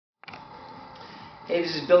Hey,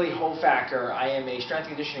 this is Billy Hofacker. I am a strength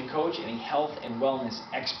and conditioning coach and a health and wellness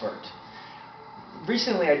expert.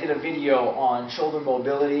 Recently I did a video on shoulder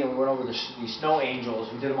mobility and we went over the snow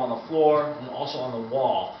angels. We did them on the floor and also on the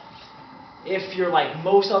wall. If you're like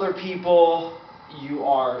most other people, you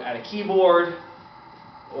are at a keyboard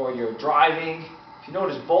or you're driving, if you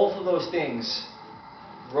notice both of those things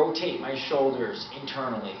rotate my shoulders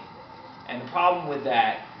internally. And the problem with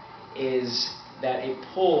that is that it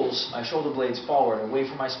pulls my shoulder blades forward, away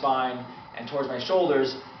from my spine and towards my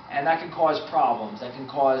shoulders, and that can cause problems. That can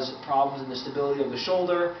cause problems in the stability of the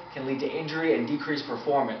shoulder, can lead to injury and decreased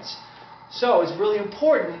performance. So it's really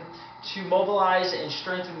important to mobilize and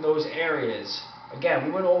strengthen those areas. Again,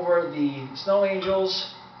 we went over the snow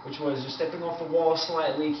angels, which was just stepping off the wall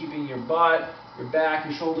slightly, keeping your butt, your back,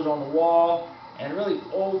 your shoulders on the wall, and really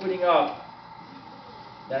opening up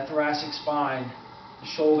that thoracic spine, the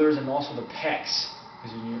shoulders, and also the pecs.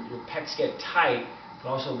 Because when your pecs get tight, it can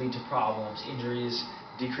also lead to problems, injuries,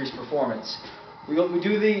 decreased performance. We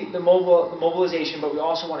do the mobilization, but we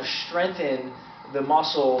also want to strengthen the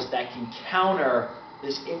muscles that can counter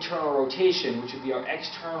this internal rotation, which would be our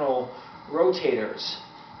external rotators.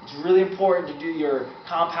 It's really important to do your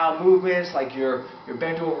compound movements like your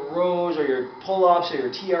bent over rows or your pull-ups or your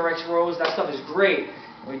TRX rows. That stuff is great,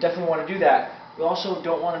 and we definitely want to do that. We also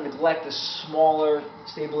don't want to neglect the smaller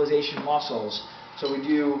stabilization muscles. So we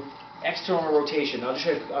do external rotation. I'll just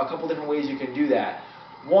show you a couple different ways you can do that.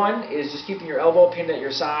 One is just keeping your elbow pinned at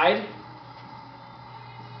your side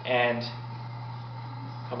and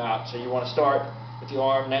come out. So you want to start with the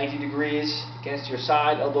arm 90 degrees against your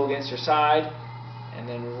side, elbow against your side, and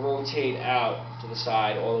then rotate out to the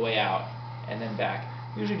side all the way out and then back.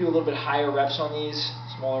 We usually do a little bit higher reps on these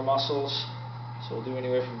smaller muscles. So we'll do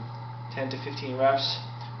anywhere from 10 to 15 reps,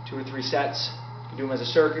 2 or 3 sets. You can do them as a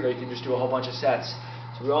circuit, or you can just do a whole bunch of sets.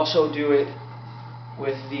 So we also do it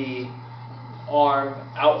with the arm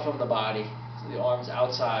out from the body. So the arm's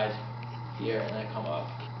outside here, and then I come up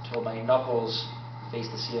until my knuckles face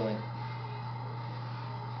the ceiling.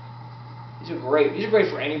 These are great. These are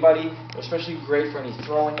great for anybody. They're especially great for any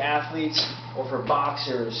throwing athletes or for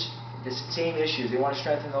boxers. The same issues. They want to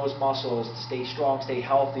strengthen those muscles to stay strong, stay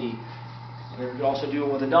healthy. And then we can also do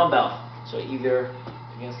it with a dumbbell. So either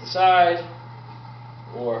against the side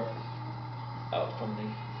or out from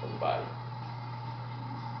the body.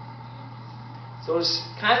 So those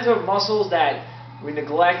kinds of muscles that we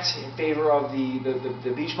neglect in favor of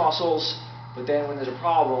the beach muscles, but then when there's a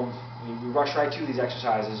problem, we rush right to these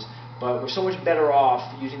exercises. But we're so much better off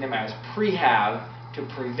using them as prehab to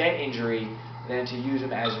prevent injury than to use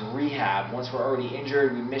them as rehab. Once we're already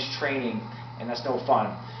injured, we miss training, and that's no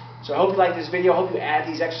fun. So I hope you like this video. I hope you add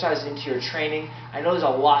these exercises into your training. I know there's a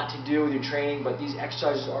lot to do with your training, but these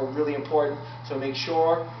exercises are really important, so make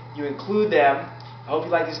sure you include them. I hope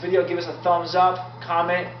you like this video. Give us a thumbs up,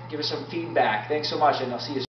 comment, give us some feedback. Thanks so much, and I'll see you soon.